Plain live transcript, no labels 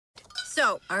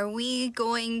So, are we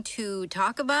going to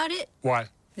talk about it? What?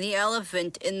 The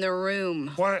elephant in the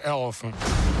room. What elephant?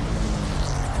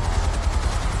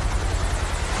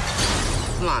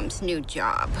 Mom's new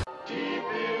job. Deep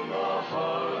in the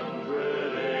 100-acre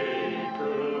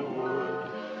wood,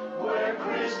 where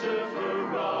Christopher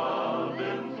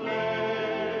Robin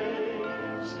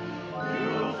plays,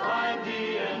 you'll find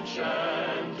the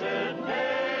enchanted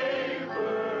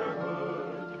neighborhood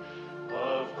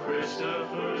of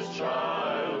Christopher's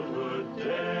childhood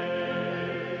days.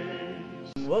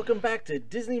 Welcome back to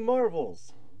Disney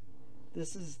Marvels.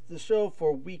 This is the show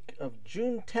for week of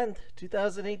June 10th,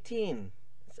 2018.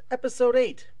 It's episode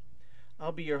 8.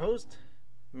 I'll be your host,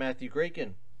 Matthew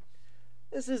Graken.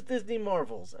 This is Disney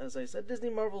Marvels, as I said, Disney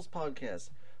Marvels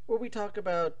podcast, where we talk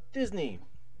about Disney,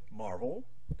 Marvel,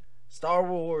 Star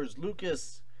Wars,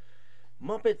 Lucas,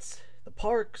 Muppets, the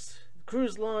parks, the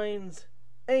cruise lines,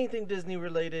 anything Disney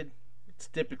related. It's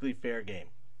typically fair game.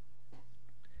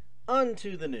 On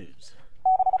to the news.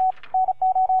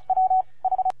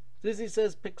 Disney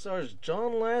says Pixar's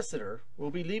John Lasseter will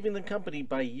be leaving the company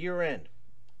by year end.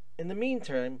 In the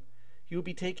meantime, he will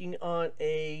be taking on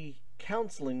a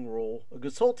consulting role,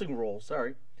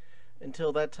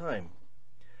 until that time.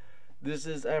 This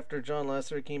is after John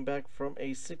Lasseter came back from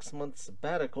a 6-month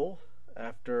sabbatical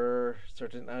after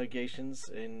certain allegations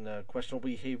in questionable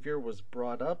behavior was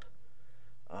brought up.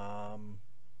 On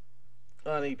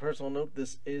a personal note,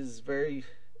 this is very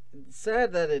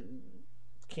sad that it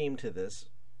came to this,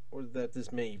 or that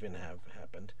this may even have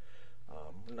happened.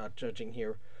 We're not judging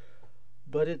here,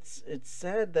 but it's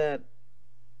sad that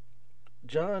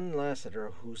John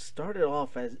Lasseter, who started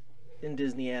off as in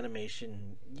Disney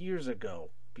animation years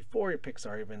ago, before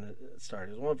Pixar even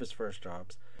started, it was one of his first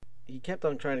jobs. He kept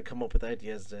on trying to come up with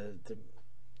ideas to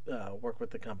work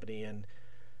with the company, and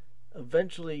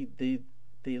eventually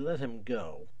they let him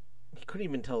go. He couldn't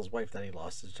even tell his wife that he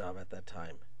lost his job at that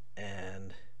time,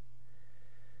 and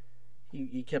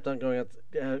he kept on going out,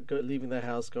 leaving the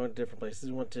house, going to different places.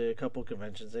 He went to a couple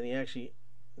conventions, and he actually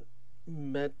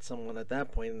met someone at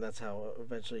that point, and that's how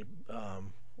eventually what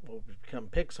would become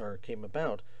Pixar came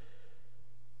about.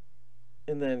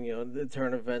 And then, the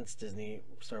turn of events, Disney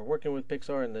started working with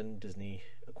Pixar, and then Disney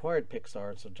acquired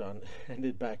Pixar, so John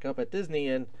ended back up at Disney,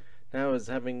 and now is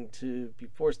having to be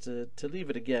forced to leave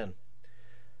it again.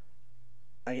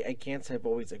 I can't say I've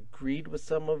always agreed with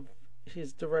some of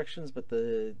his directions, but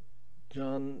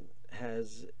John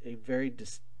has a very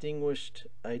distinguished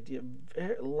idea,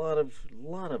 a lot of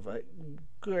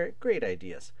great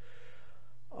ideas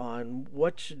on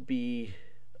what should be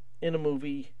in a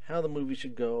movie, how the movie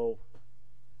should go,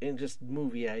 and just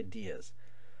movie ideas.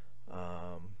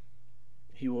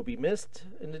 He will be missed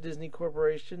in the Disney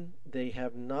Corporation. They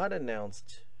have not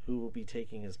announced who will be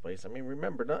taking his place. I mean,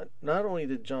 remember, not only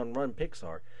did John run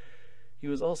Pixar, he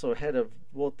was also head of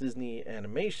Walt Disney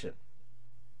Animation.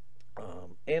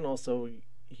 And also,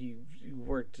 he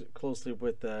worked closely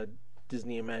with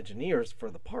Disney Imagineers for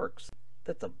the parks.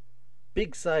 That's a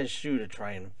big size shoe to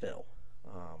try and fill.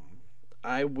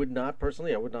 I would not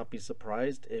be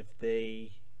surprised if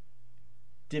they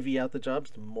divvy out the jobs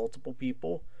to multiple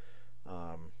people.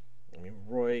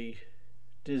 Roy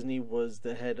Disney was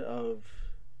the head of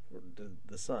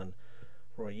the son.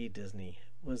 Roy E. Disney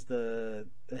was the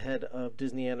head of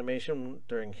Disney Animation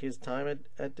during his time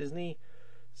at Disney.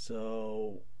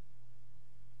 So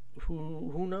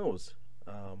who knows?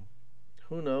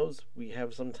 Who knows? We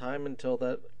have some time until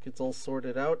that gets all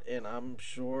sorted out, and I'm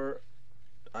sure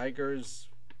Iger's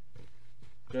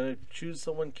gonna choose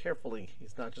someone carefully.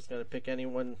 He's not just gonna pick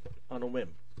anyone on a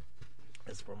whim,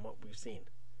 as from what we've seen.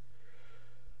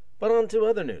 But on to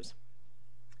other news.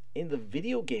 In the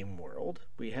video game world,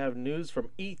 we have news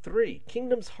from E3,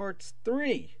 Kingdom Hearts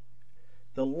 3,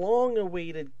 the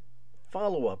long-awaited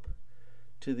follow-up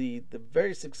to the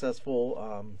very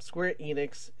successful Square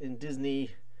Enix and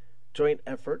Disney joint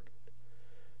effort,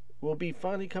 will be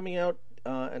finally coming out,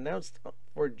 announced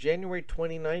for January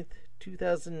 29th,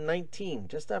 2019,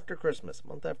 just after Christmas,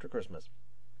 month after Christmas.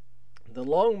 The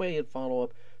long-awaited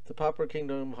follow-up to popular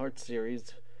Kingdom Hearts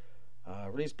series,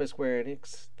 released by Square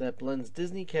Enix, that blends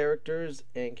Disney characters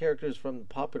and characters from the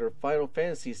popular Final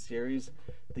Fantasy series.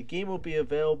 The game will be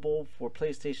available for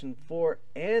PlayStation 4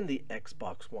 and the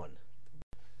Xbox One.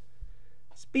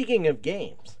 Speaking of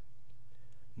games,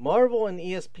 Marvel and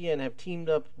ESPN have teamed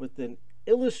up with an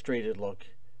illustrated look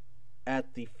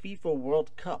at the FIFA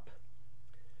World Cup.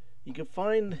 You can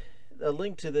find a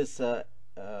link to this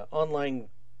online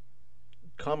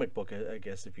comic book, I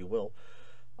guess, if you will,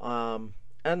 and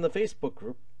the Facebook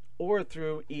group, or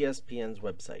through ESPN's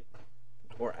website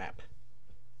or app.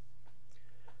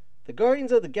 The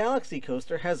Guardians of the Galaxy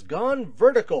coaster has gone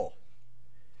vertical.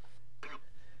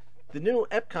 The new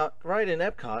Epcot ride in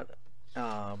Epcot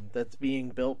that's being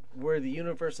built where the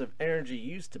Universe of Energy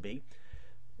used to be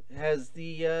has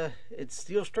its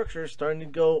steel structure starting to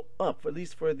go up, at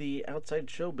least for the outside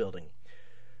show building.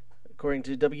 According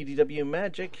to WDW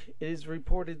Magic, it is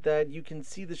reported that you can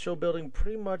see the show building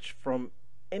pretty much from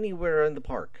anywhere in the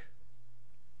park.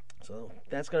 So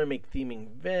that's going to make theming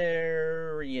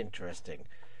very interesting.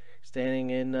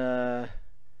 You're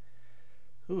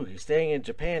staying in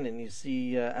Japan and you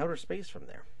see outer space from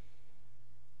there.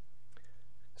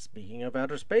 Speaking of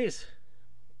outer space,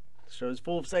 the show is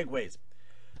full of segues.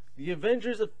 The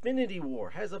Avengers Infinity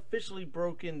War has officially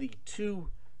broken the $2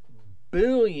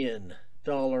 billion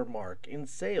mark in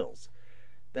sales.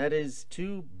 That is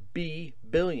 $2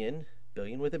 billion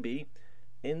with a B,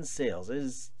 in sales. It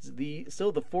is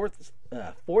still the fourth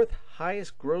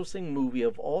highest grossing movie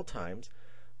of all times.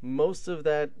 Most of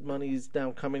that money is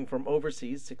now coming from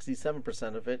overseas.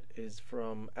 67% of it is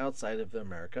from outside of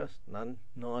America,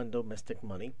 non-domestic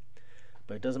money.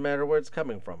 But it doesn't matter where it's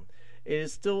coming from. It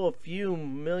is still a few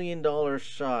 $1 million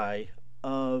shy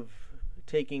of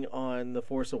taking on The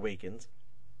Force Awakens,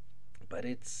 but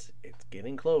it's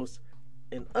getting close.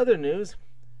 In other news,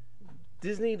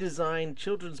 Disney-designed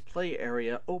children's play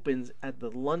area opens at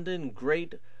the London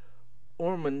Great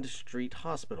Ormond Street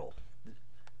Hospital.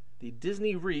 The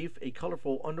Disney Reef, a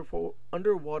colorful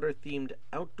underwater-themed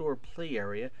outdoor play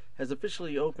area, has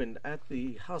officially opened at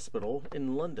the hospital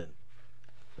in London.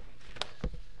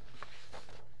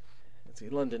 Let's see,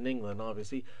 London, England,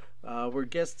 obviously. We're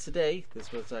guests today.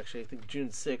 This was actually, I think, June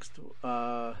 6th.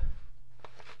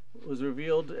 Was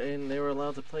revealed, and they were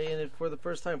allowed to play in it for the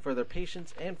first time for their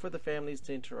patients and for the families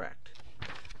to interact.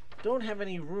 Don't have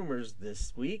any rumors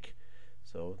this week,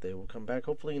 so they will come back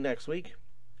hopefully next week.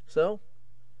 So,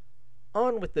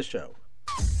 on with the show.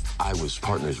 I was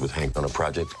partners with Hank on a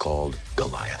project called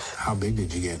Goliath. How big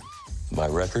did you get? My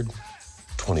record,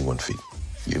 21 feet.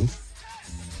 You?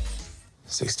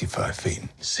 65 feet.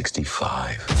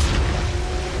 65.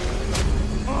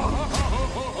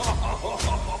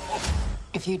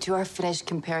 If you two are finished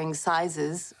comparing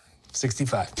sizes...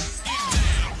 65.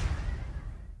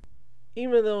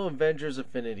 Even though Avengers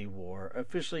Infinity War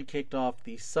officially kicked off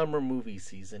the summer movie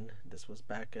season, this was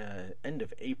back end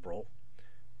of April,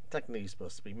 technically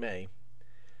supposed to be May,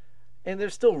 and they're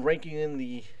still raking in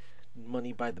the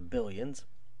money by the billions,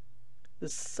 the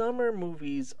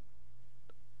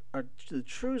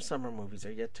true summer movies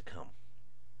are yet to come.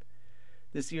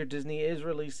 This year Disney is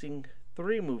releasing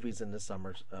 3 movies in the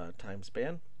summer time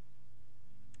span,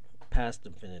 past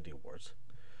Infinity Wars.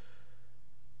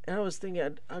 And I was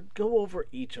thinking I'd go over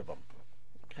each of them,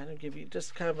 kind of give you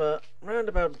just kind of a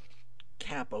roundabout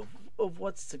cap of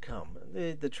what's to come.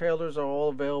 The trailers are all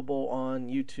available on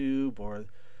YouTube or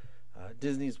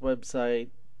Disney's website,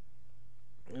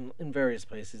 in various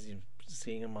places. You're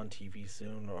seeing them on TV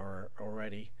soon or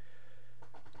already.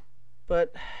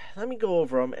 But let me go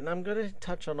over them, and I'm going to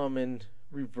touch on them in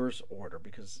reverse order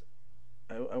because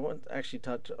I want to actually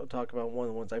talk about one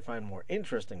of the ones I find more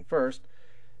interesting first,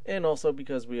 and also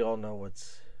because we all know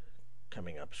what's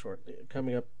coming up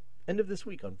end of this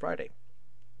week on Friday.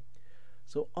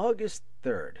 So August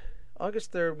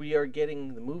 3rd we are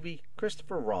getting the movie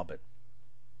Christopher Robin.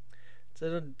 It's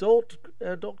an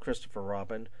adult Christopher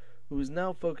Robin who is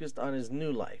now focused on his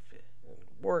new life,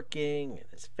 working and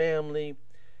his family,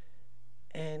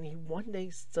 and he one day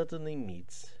suddenly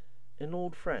meets an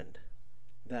old friend,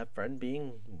 that friend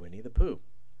being Winnie the Pooh,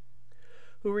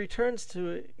 who returned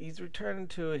to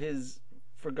his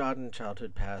forgotten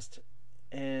childhood past,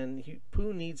 and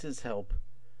Pooh needs his help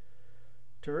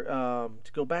to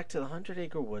go back to the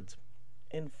 100-acre woods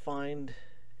and find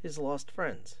his lost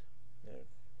friends.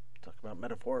 Talk about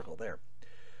metaphorical there.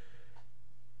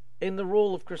 In the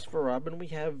role of Christopher Robin, we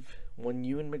have one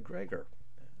Ewan McGregor,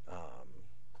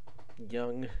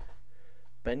 young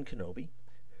Ben Kenobi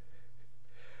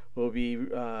will be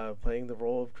playing the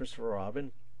role of Christopher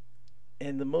Robin,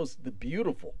 and the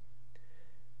beautiful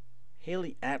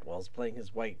Haley Atwell's playing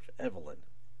his wife Evelyn.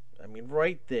 I mean,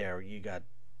 right there you got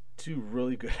 2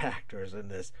 really good actors in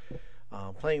this,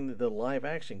 playing the live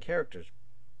action characters.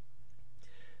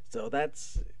 So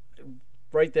that's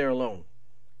right there alone.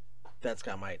 That's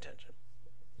got my attention.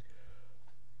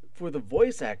 For the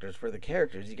voice actors, for the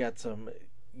characters, you got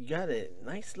a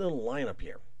nice little lineup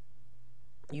here.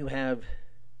 You have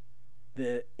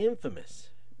the infamous,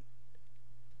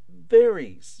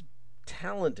 very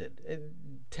talented, and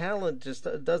talent just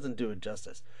doesn't do it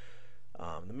justice.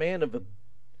 The man of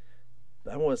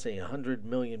I want to say 100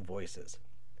 million voices,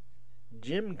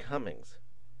 Jim Cummings.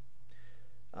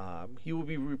 He will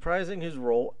be reprising his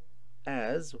role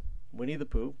as Winnie the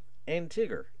Pooh and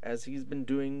Tigger, as he's been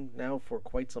doing now for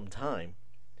quite some time.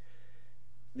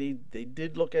 They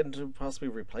did look into possibly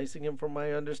replacing him, from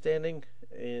my understanding,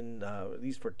 in at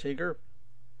least for Tigger.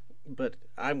 But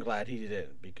I'm glad he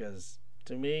didn't, because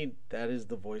to me that is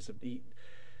the voice of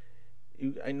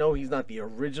I know he's not the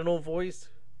original voice,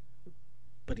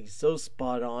 but he's so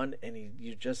spot on, and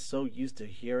you're just so used to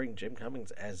hearing Jim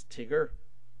Cummings as Tigger.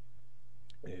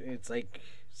 It's like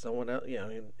someone else,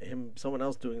 someone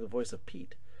else doing the voice of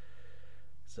Pete.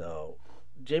 So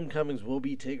Jim Cummings will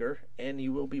be Tigger, and he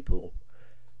will be Pooh.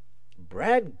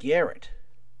 Brad Garrett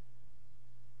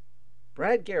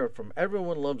from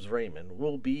Everyone Loves Raymond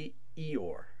will be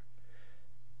Eeyore.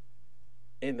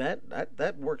 And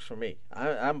that works for me.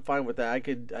 I'm fine with that. I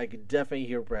could definitely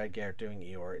hear Brad Garrett doing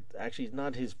Eeyore. It's actually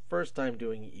not his first time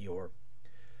doing Eeyore.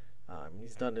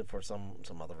 He's done it for some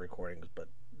other recordings, but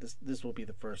this will be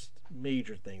the first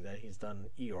major thing that he's done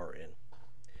Eeyore in.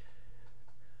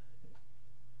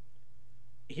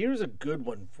 Here's a good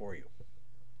one for you.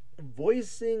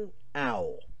 Voicing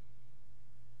Owl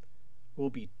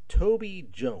will be Toby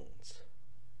Jones.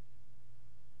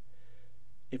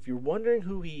 If you're wondering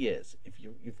who he is, if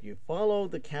you follow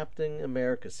the Captain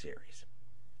America series,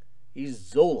 he's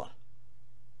Zola.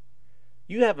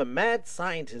 You have a mad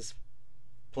scientist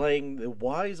playing the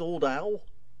wise old owl.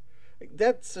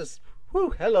 That's just,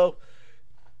 hello.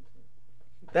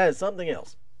 That is something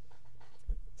else.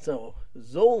 So,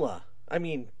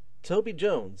 Toby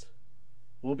Jones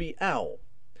will be Owl.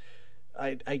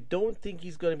 I don't think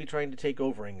he's going to be trying to take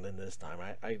over England this time.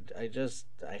 I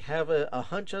have a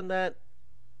hunch on that.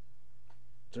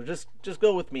 So just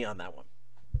go with me on that one.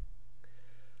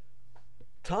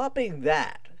 Topping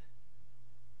that,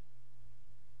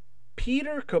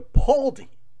 Peter Capaldi.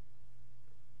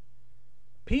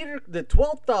 Peter, the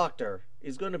 12th Doctor,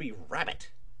 is going to be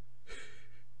Rabbit.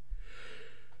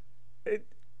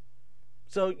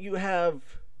 So you have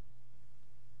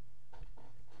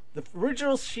the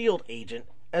original S.H.I.E.L.D. agent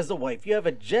as the wife. You have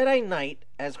a Jedi Knight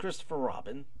as Christopher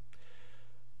Robin.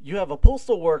 You have a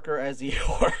postal worker as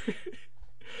Eeyore.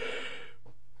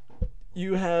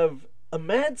 You have a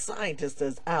mad scientist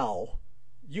as Owl.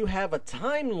 You have a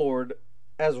Time Lord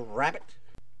as Rabbit.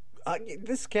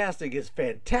 This casting is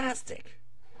fantastic.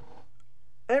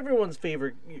 Everyone's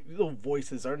favorite little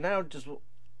voices are now just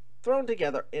thrown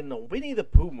together in the Winnie the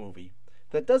Pooh movie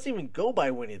that doesn't even go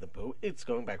by Winnie the Pooh. It's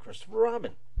going by Christopher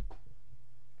Robin.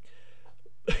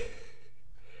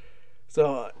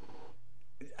 So,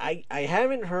 I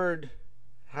haven't heard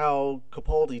how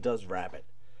Capaldi does Rabbit,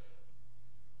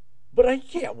 but I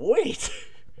can't wait.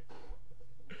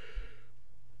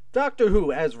 Doctor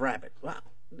Who as Rabbit. Wow.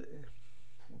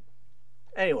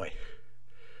 Anyway,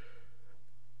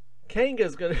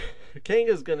 Kanga's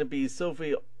gonna be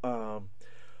Sophie. I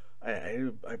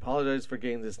apologize for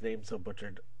getting this name so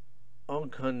butchered.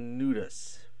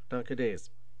 Onkanudas.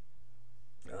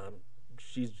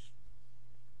 She's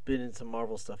been in some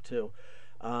Marvel stuff too.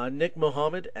 Nick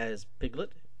Mohammed as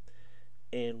Piglet,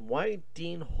 and White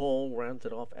Dean Hall rounds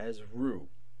it off as Roo.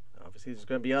 Obviously, there's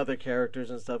going to be other characters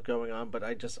and stuff going on, but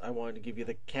I wanted to give you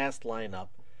the cast lineup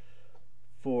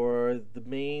for the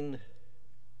main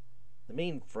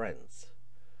friends.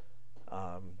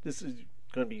 This is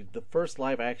going to be the first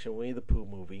live-action Winnie the Pooh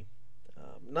movie.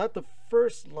 Not the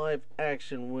first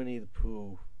live-action Winnie the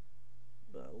Pooh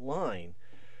line,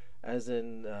 as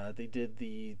in they did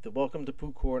the Welcome to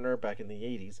Pooh Corner back in the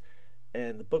 80s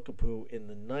and the Book of Pooh in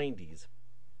the 90s.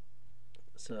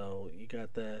 So you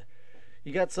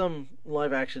got some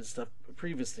live action stuff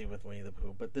previously with Winnie the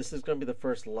Pooh, but this is going to be the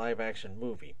first live action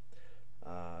movie.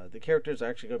 The characters are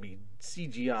actually going to be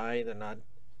CGI. They're not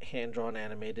hand drawn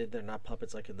animated. They're not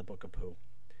puppets like in the Book of Pooh.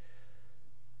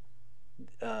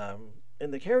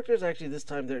 And the characters actually this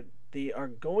time they are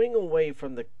going away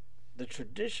from the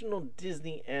traditional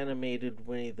Disney animated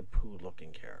Winnie the Pooh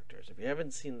looking characters. If you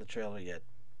haven't seen the trailer yet,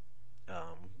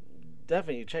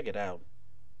 definitely check it out.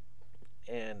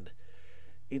 And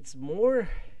it's like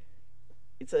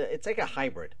a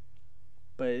hybrid,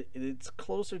 but it's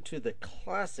closer to the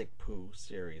classic Pooh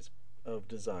series of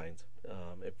designs.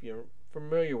 If you're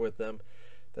familiar with them,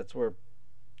 that's where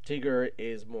Tigger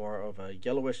is more of a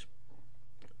yellowish.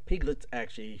 Piglet's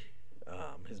actually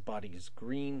his body is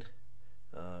green.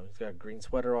 He's got a green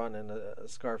sweater on and a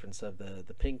scarf instead of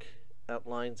the pink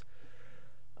outlines.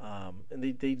 And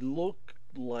they look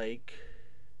like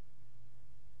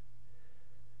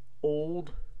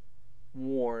old,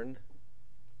 worn,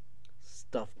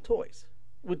 stuffed toys.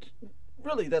 Which,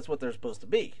 really, that's what they're supposed to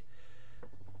be.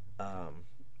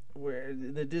 Where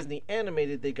the Disney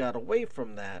animated, they got away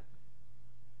from that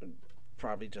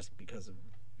probably just because of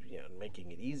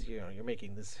making it easier. You're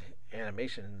making this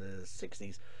animation in the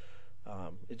 60s.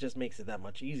 It just makes it that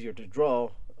much easier to draw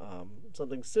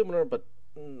something similar, but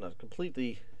not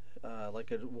completely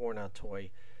like a worn-out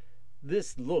toy.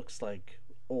 This looks like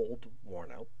old,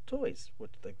 worn-out toys,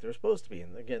 which like they're supposed to be.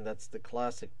 And again, that's the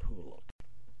classic Pooh look.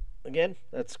 Again,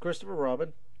 that's Christopher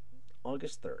Robin,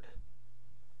 August 3rd.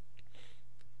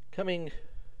 Coming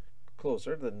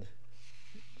closer than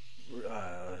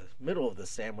middle of the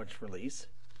sandwich release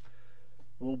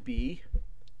will be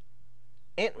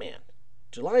Ant-Man.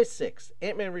 July 6th,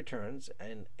 Ant-Man Returns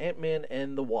and Ant-Man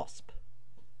and the Wasp.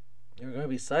 They're going to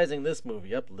be sizing this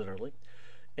movie up, literally,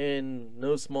 in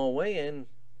no small way and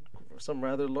some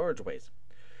rather large ways.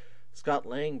 Scott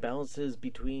Lang balances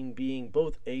between being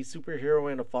both a superhero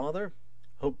and a father.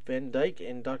 Hope Van Dyke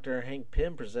and Dr. Hank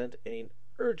Pym present an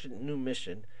urgent new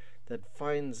mission that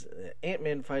finds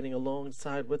Ant-Man fighting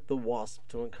alongside with the Wasp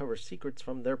to uncover secrets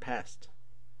from their past.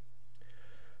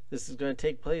 This is going to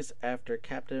take place after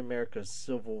Captain America's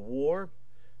Civil War,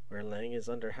 where Lang is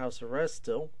under house arrest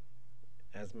still,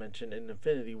 as mentioned in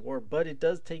Infinity War, but it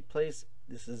does take place,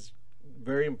 this is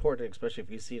very important, especially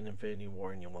if you see an Infinity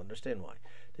War, and you'll understand why.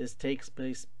 This takes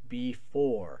place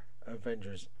before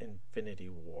Avengers Infinity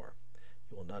War.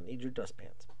 You will not need your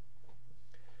dustpans.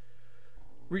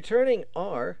 Returning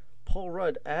are Paul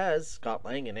Rudd as Scott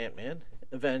Lang and Ant-Man,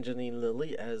 Evangeline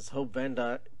Lilly as Hope Van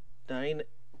Dyne,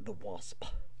 the Wasp,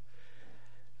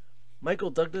 Michael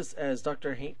Douglas as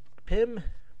Dr. Hank Pym,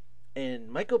 and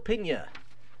Michael Pena.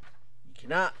 You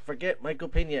cannot forget Michael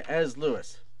Pena as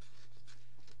Lewis.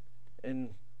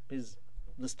 And his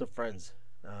list of friends.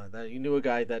 That you knew a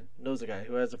guy that knows a guy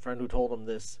who has a friend who told him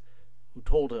this, who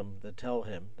told him that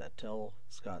tell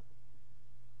Scott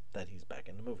that he's back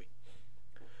in the movie.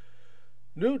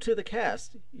 New to the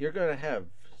cast, you're going to have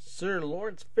Sir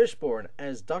Lawrence Fishburne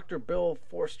as Dr. Bill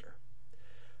Forster.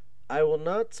 I will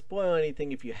not spoil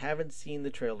anything if you haven't seen the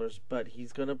trailers, but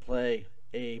he's going to play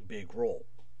a big role.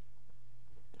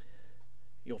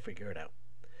 You'll figure it out.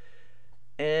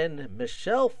 And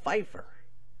Michelle Pfeiffer.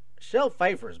 Michelle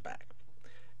Pfeiffer is back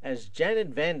as Janet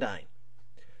Van Dyne.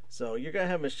 So you're going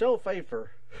to have Michelle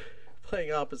Pfeiffer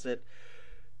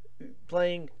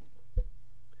playing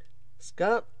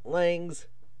Scott Lang's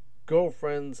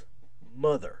girlfriend's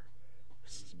mother.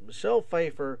 Michelle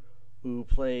Pfeiffer, who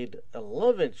played a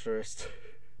love interest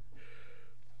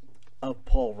of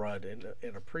Paul Rudd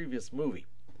in a previous movie.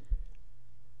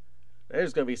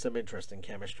 There's going to be some interesting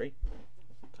chemistry.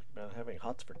 Talk about having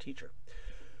hots for teacher.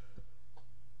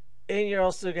 And you're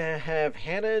also going to have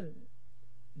Hannah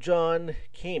John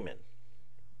Kamen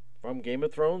from Game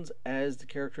of Thrones as the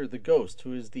character The Ghost,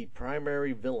 who is the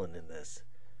primary villain in this.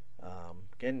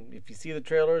 Again, if you see the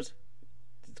trailers,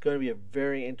 it's going to be a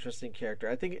very interesting character.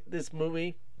 I think this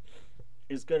movie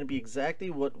is going to be exactly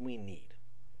what we need.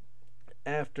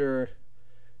 After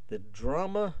the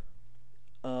drama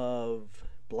of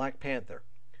Black Panther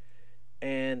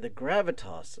and the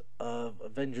gravitas of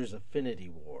Avengers Infinity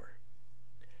War,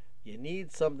 you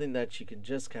need something that you can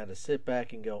just kind of sit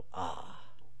back and go,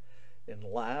 and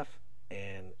laugh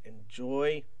and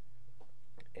enjoy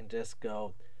and just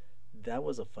go, that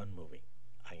was a fun movie.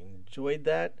 I enjoyed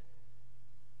that.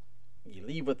 You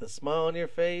leave with a smile on your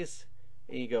face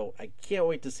and you go, I can't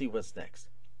wait to see what's next.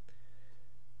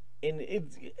 And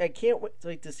I can't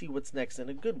wait to see what's next in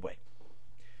a good way.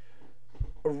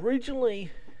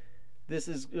 Originally, this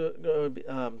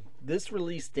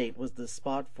release date was the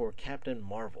spot for Captain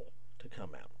Marvel to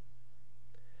come out.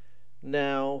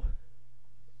 Now,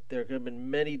 there could have been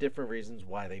many different reasons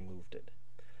why they moved it.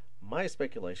 My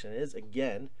speculation is,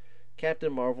 again,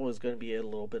 Captain Marvel is going to be a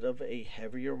little bit of a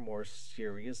heavier, more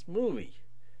serious movie.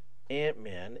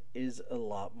 Ant-Man is a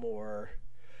lot more...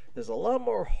 There's a lot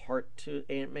more heart to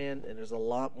Ant-Man, and there's a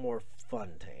lot more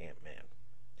fun to Ant-Man.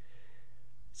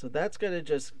 So that's going to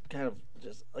just kind of,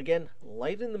 again,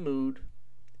 lighten the mood,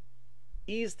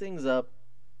 ease things up,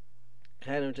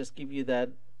 kind of just give you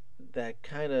that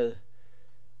kind of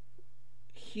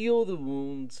heal the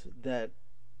wounds that,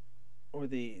 or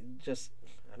the just,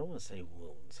 I don't want to say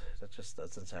wounds, that just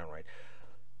doesn't sound right,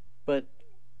 but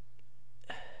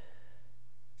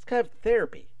it's kind of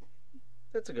therapy.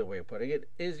 That's a good way of putting it,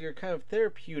 is your kind of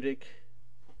therapeutic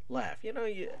laugh. You know,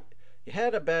 you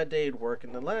had a bad day at work,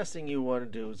 and the last thing you want to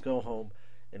do is go home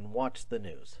and watch the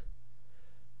news.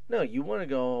 No, you want to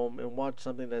go home and watch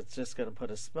something that's just going to put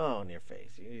a smile on your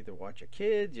face. You either watch your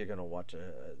kids, you're going to watch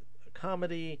a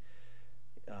comedy,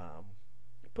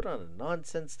 put on a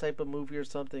nonsense type of movie or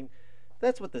something.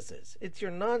 That's what this is. It's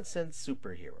your nonsense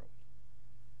superhero.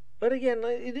 But again,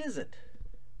 it isn't.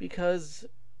 Because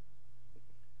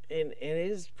and it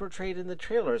is portrayed in the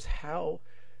trailers how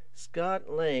Scott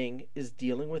Lang is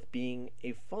dealing with being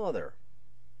a father.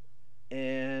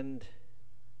 And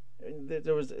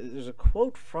there's a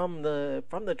quote from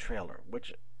the trailer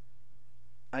which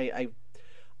I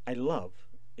love.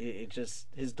 It just,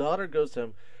 his daughter goes to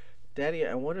him, "Daddy,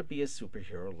 I want to be a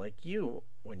superhero like you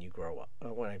when you grow up,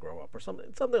 when I grow up," or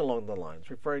something along the lines,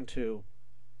 referring to,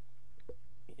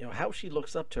 you know, how she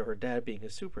looks up to her dad being a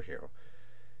superhero.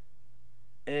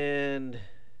 And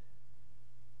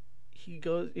he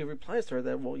replies to her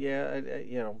that, "Well, yeah,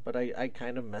 you know, but I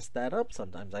kind of messed that up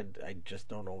sometimes. I just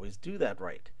don't always do that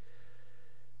right."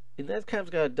 And that kind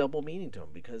of got a double meaning to him,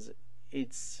 because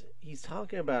he's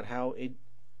talking about how it,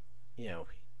 you know,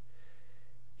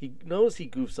 he knows he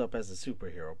goofs up as a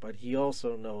superhero, but he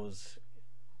also knows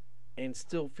and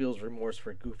still feels remorse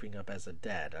for goofing up as a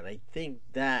dad. And I think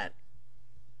that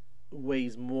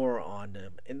weighs more on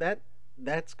him. And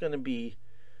that's going to be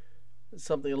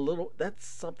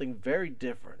something very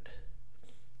different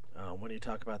when you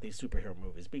talk about these superhero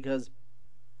movies. Because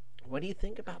when you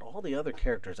think about all the other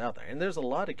characters out there, and there's a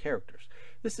lot of characters,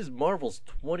 this is Marvel's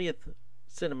 20th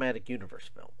cinematic universe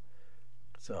film.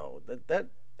 So that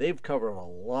they've covered a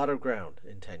lot of ground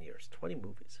in 10 years. 20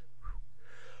 movies.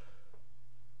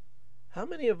 How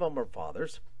many of them are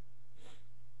fathers?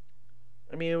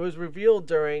 I mean, it was revealed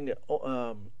during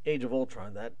Age of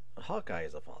Ultron that Hawkeye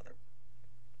is a father.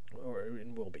 Or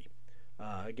it will be.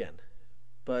 Again.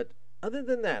 But other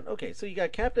than that, okay, so you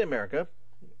got Captain America.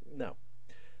 No.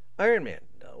 Iron Man.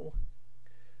 No.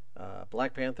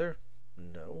 Black Panther.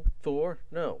 No. Thor.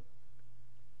 No.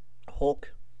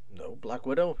 Hulk. No. Black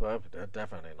Widow?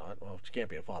 Definitely not. Well, she can't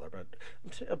be a father, but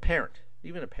a parent.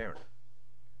 Even a parent.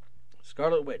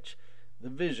 Scarlet Witch. The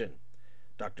Vision.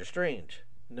 Doctor Strange.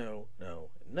 No, no,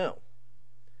 no.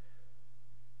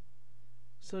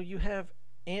 So you have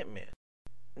Ant-Man.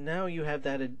 Now you have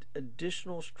that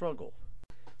additional struggle.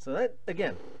 So that,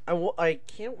 again, I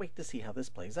can't wait to see how this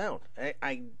plays out.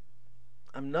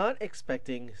 I'm not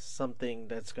expecting something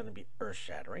that's going to be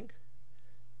earth-shattering.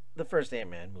 The first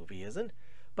Ant-Man movie isn't.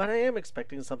 But I am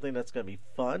expecting something that's going to be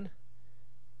fun.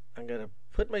 I'm going to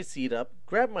put my seat up,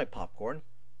 grab my popcorn,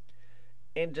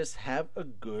 and just have a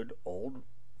good old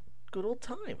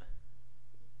time.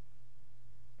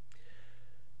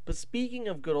 But speaking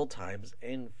of good old times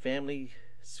and family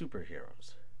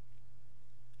superheroes,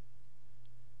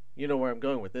 you know where I'm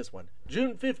going with this one.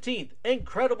 June 15th,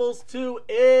 Incredibles 2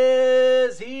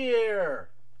 is here!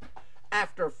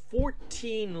 After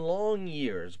 14 long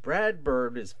years, Brad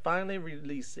Bird is finally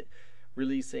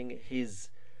releasing his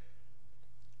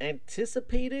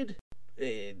anticipated,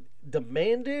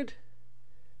 demanded,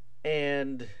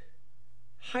 and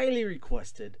highly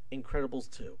requested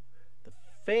Incredibles 2. The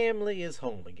family is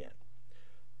home again.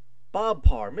 Bob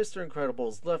Parr, Mr. Incredible,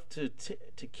 is left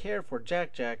to care for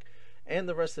Jack and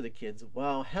the rest of the kids,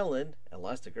 while Helen,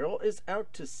 Elastigirl, is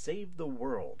out to save the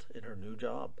world in her new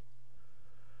job.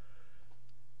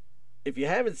 If you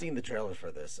haven't seen the trailers for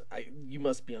this, you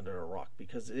must be under a rock,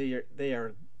 because they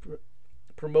are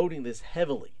promoting this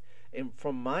heavily. And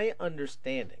from my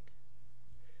understanding,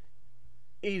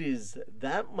 it is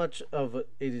that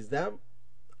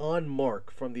on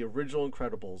mark from the original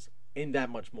Incredibles, and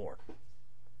that much more.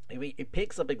 I mean, it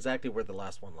picks up exactly where the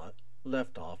last one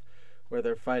left off, where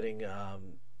they're fighting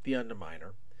the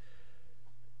Underminer,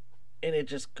 and it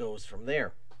just goes from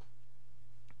there.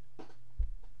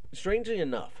 Strangely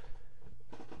enough,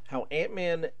 how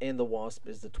Ant-Man and the Wasp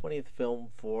is the 20th film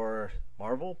for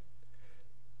Marvel,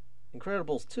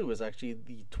 Incredibles 2 is actually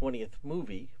the 20th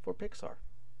movie for Pixar.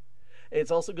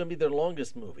 It's also going to be their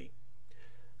longest movie.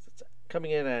 It's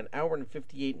coming in at 1 hour and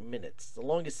 58 minutes. The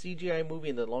longest CGI movie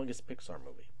and the longest Pixar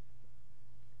movie.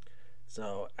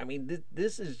 So, I mean,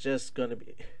 this is just going to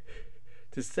be...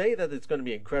 to say that it's going to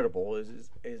be incredible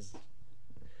is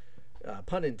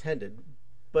pun intended,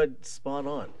 but spot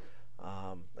on.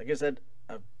 Like I said,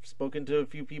 I've spoken to a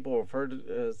few people, I've heard,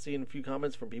 seen a few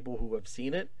comments from people who have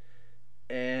seen it,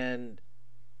 and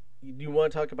you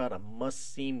want to talk about a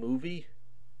must-see movie?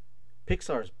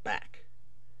 Pixar's back.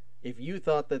 If you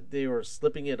thought that they were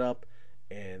slipping it up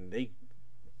and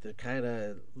they're kind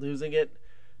of losing it,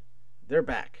 they're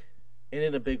back, and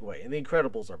in a big way. And the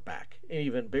Incredibles are back in an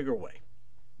even bigger way.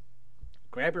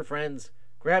 Grab your friends,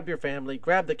 grab your family,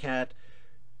 grab the cat,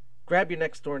 grab your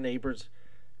next door neighbors,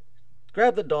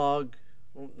 grab the dog.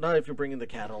 Well, not if you're bringing the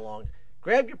cat along.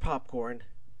 Grab your popcorn,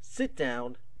 sit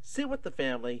down, sit with the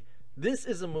family. This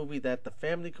is a movie that the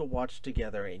family could watch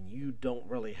together and you don't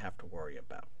really have to worry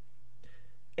about.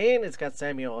 And it's got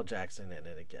Samuel L. Jackson in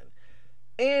it again.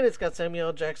 And it's got Samuel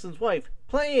L. Jackson's wife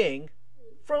playing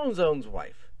Frozone's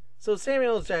wife. So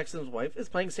Samuel L. Jackson's wife is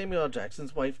playing Samuel L.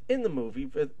 Jackson's wife in the movie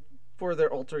for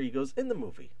their alter egos in the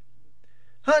movie.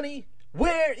 Honey,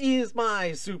 where is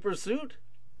my super suit?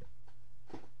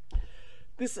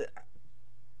 This,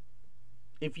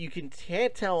 if you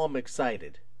can't tell, I'm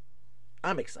excited.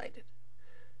 I'm excited.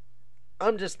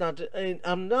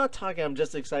 I'm not talking I'm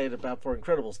just excited about for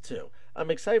Incredibles 2. I'm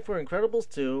excited for Incredibles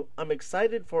 2. I'm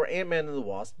excited for Ant-Man and the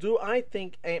Wasp. Do I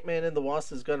think Ant-Man and the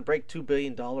Wasp is going to break $2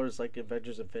 billion like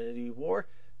Avengers Infinity War?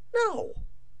 No.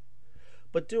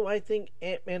 But do I think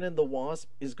Ant-Man and the Wasp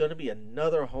is going to be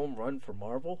another home run for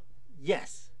Marvel?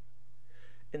 Yes.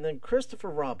 And then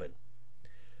Christopher Robin.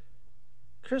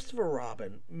 Christopher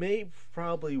Robin may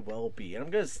probably well be, and I'm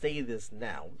going to say this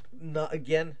now.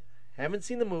 Again, haven't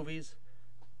seen the movies.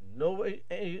 No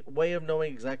way of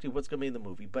knowing exactly what's going to be in the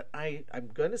movie, but I'm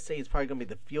going to say it's probably going to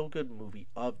be the feel-good movie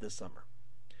of the summer.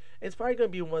 It's probably going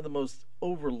to be one of the most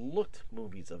overlooked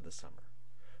movies of the summer,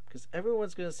 because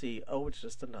everyone's going to see, oh, it's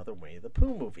just another Winnie the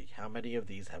Pooh movie. How many of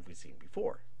these have we seen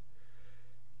before?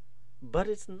 But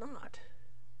it's not.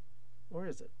 Or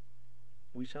is it?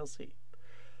 We shall see.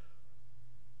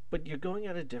 But you're going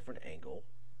at a different angle,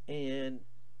 and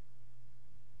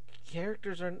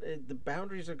the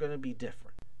boundaries are going to be different.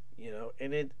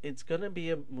 And it's going to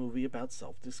be a movie about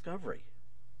self-discovery,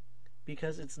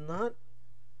 because it's not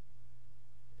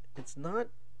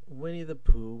Winnie the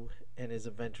Pooh and his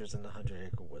adventures in the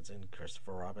 100-Acre Woods and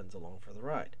Christopher Robin's along for the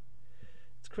ride.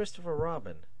 It's Christopher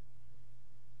Robin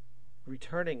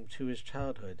returning to his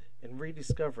childhood and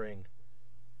rediscovering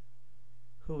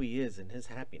who he is and his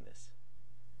happiness,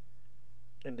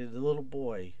 and the little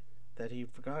boy that he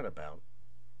forgot about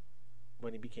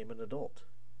when he became an adult.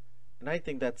 And I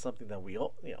think that's something that we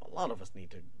all, a lot of us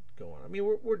need to go on. I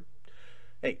mean,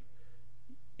 hey,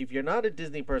 if you're not a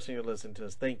Disney person, you're listening to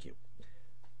us, thank you.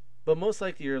 But most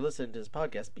likely you're listening to this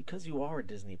podcast because you are a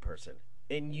Disney person,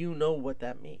 and you know what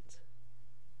that means.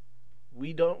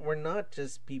 We're not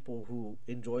just people who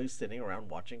enjoy sitting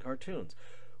around watching cartoons.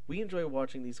 We enjoy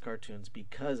watching these cartoons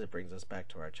because it brings us back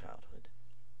to our childhood.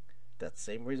 That's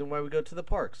the same reason why we go to the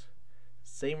parks.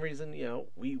 Same reason,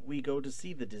 we go to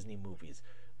see the Disney movies.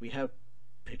 We have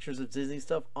pictures of Disney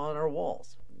stuff on our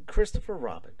walls. Christopher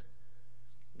Robin,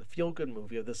 the feel-good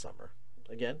movie of the summer.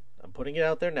 Again, I'm putting it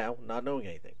out there now, not knowing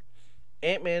anything.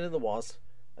 Ant-Man and the Wasp,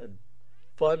 a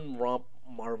fun romping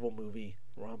Marvel movie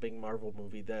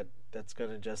that's going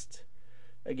to just,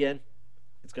 again,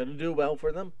 it's going to do well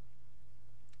for them.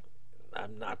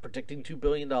 I'm not predicting $2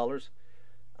 billion.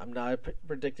 I'm not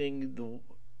predicting the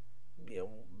 $1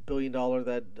 billion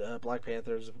that Black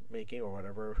Panther's making or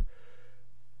whatever.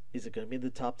 Is it going to be in the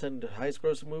top 10 highest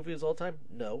grossing movies of all time?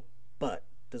 No. But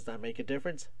does that make a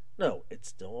difference? No. It's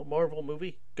still a Marvel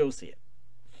movie. Go see it.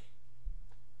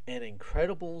 And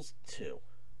Incredibles 2.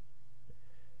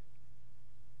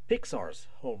 Pixar's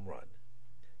home run.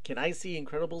 Can I see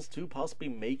Incredibles 2 possibly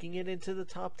making it into the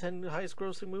top 10 highest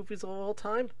grossing movies of all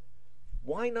time?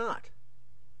 Why not?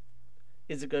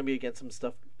 Is it going to be against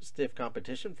some stiff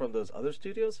competition from those other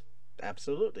studios?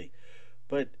 Absolutely.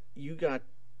 But you got a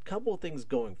couple of things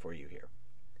going for you here.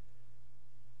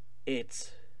 It's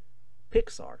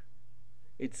Pixar.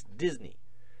 It's Disney.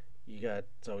 You got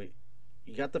the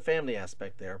family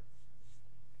aspect there.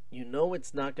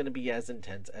 It's not going to be as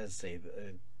intense as, say,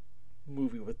 the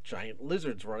movie with giant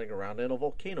lizards running around and a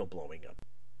volcano blowing up.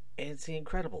 And it's The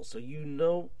Incredibles, so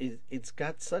it's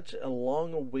got such a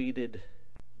long-awaited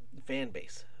fan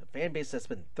base. A fan base that's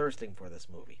been thirsting for this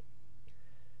movie.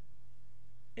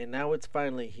 And now it's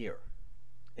finally here.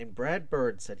 And Brad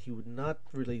Bird said he would not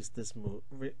release this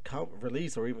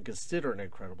release or even consider an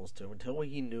Incredibles 2 until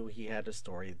he knew he had a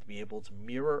story to be able to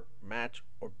mirror, match,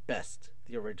 or best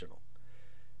the original.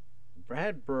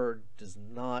 Brad Bird does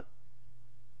not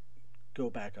go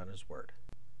back on his word.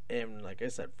 And like I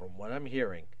said, from what I'm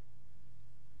hearing,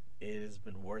 it has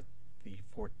been worth the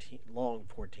long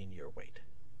 14-year wait.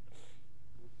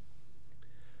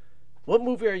 What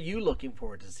movie are you looking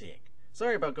forward to seeing?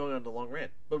 Sorry about going on the long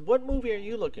rant, but what movie are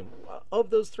you looking of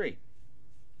those three?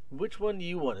 Which one do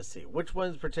you want to see? Which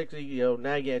one's particularly,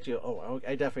 nagging at you? Oh,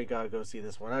 I definitely gotta go see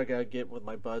this one. I gotta get with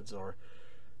my buds or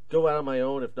go out on my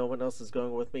own if no one else is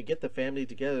going with me. Get the family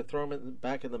together, throw them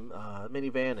back in the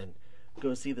minivan, and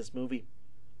go see this movie.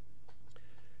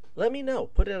 Let me know.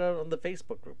 Put it out on the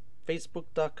Facebook group,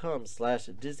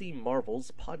 facebook.com/Disney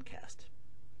Marvels Podcast.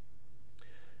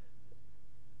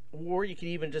 Or you can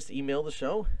even just email the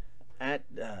show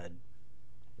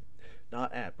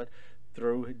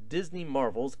through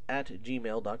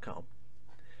DisneyMarvels@gmail.com.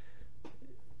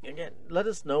 Again, let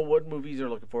us know what movies you're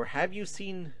looking for. Have you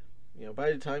seen,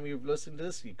 by the time you've listened to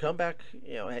this, you come back,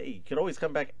 hey, you can always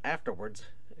come back afterwards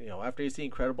after you see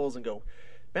Incredibles and go,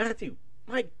 Matthew,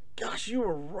 my gosh, you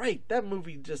were right. That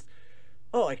movie just,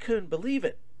 oh, I couldn't believe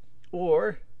it.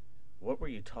 Or, what were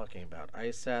you talking about?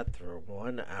 I sat through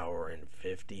 1 hour and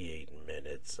 58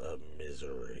 minutes of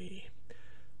misery.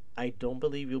 I don't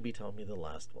believe you'll be telling me the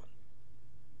last one.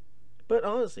 But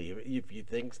honestly, if you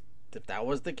think if that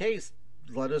was the case,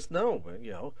 let us know.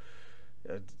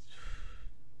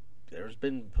 There's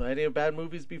been plenty of bad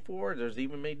movies before. There's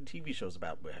even made TV shows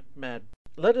about mad.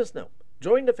 Let us know.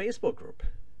 Join the Facebook group.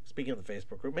 Speaking of the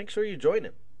Facebook group, make sure you join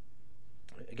it.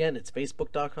 Again, it's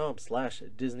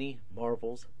facebook.com/Disney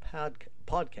Marvels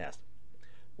podcast.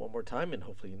 One more time, and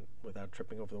hopefully without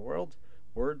tripping over the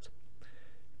words.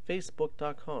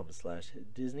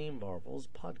 Facebook.com/Disney Marvels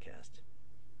podcast.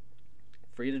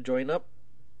 Free to join up.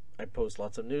 I post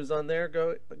lots of news on there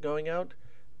going out.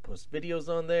 Post videos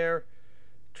on there.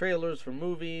 Trailers for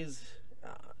movies.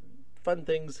 Fun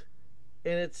things.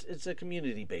 And it's a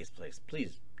community-based place.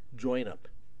 Please join up.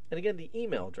 And again, the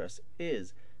email address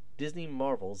is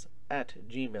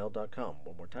DisneyMarvels@gmail.com.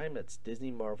 One more time, that's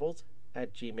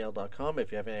DisneyMarvels@gmail.com.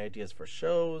 If you have any ideas for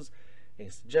shows, any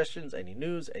suggestions, any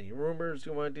news, any rumors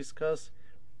you want to discuss,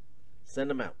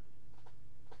 send them out.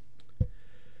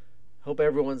 Hope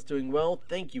everyone's doing well.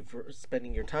 Thank you for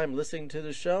spending your time listening to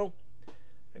the show.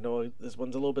 I know this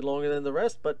one's a little bit longer than the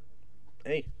rest, but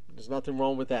hey, there's nothing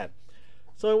wrong with that.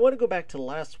 So I want to go back to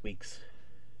last week's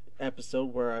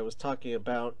episode where I was talking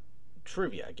about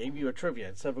trivia. I gave you a trivia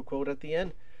instead of a quote at the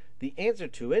end. The answer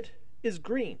to it is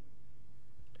green.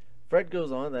 Fred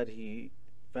goes on that he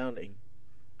found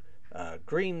a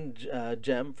green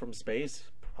gem from space,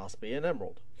 possibly an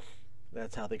emerald.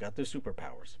 That's how they got their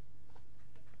superpowers.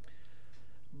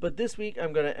 But this week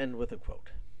I'm going to end with a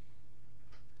quote.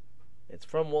 It's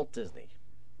from Walt Disney.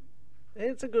 And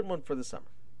it's a good one for the summer.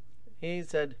 He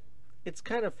said, "It's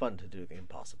kind of fun to do the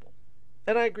impossible."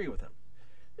 And I agree with him.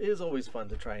 It is always fun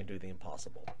to try and do the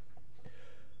impossible.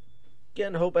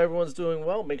 Again, hope everyone's doing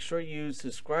well. Make sure you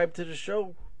subscribe to the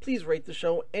show. Please rate the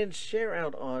show and share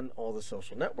out on all the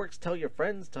social networks. Tell your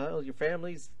friends, tell your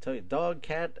families, tell your dog,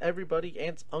 cat, everybody,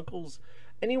 aunts, uncles,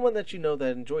 anyone that you know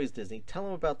that enjoys Disney. Tell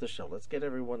them about the show. Let's get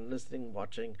everyone listening,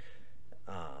 watching,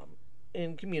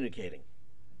 and communicating.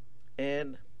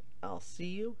 And I'll see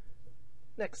you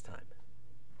next time.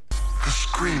 The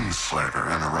Screen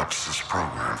Slater interrupts this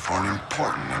program for an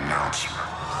important announcement.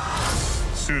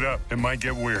 Suit up. It might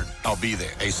get weird. I'll be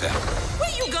there ASAP. Where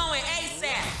you going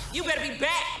ASAP? You better be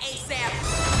back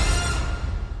ASAP.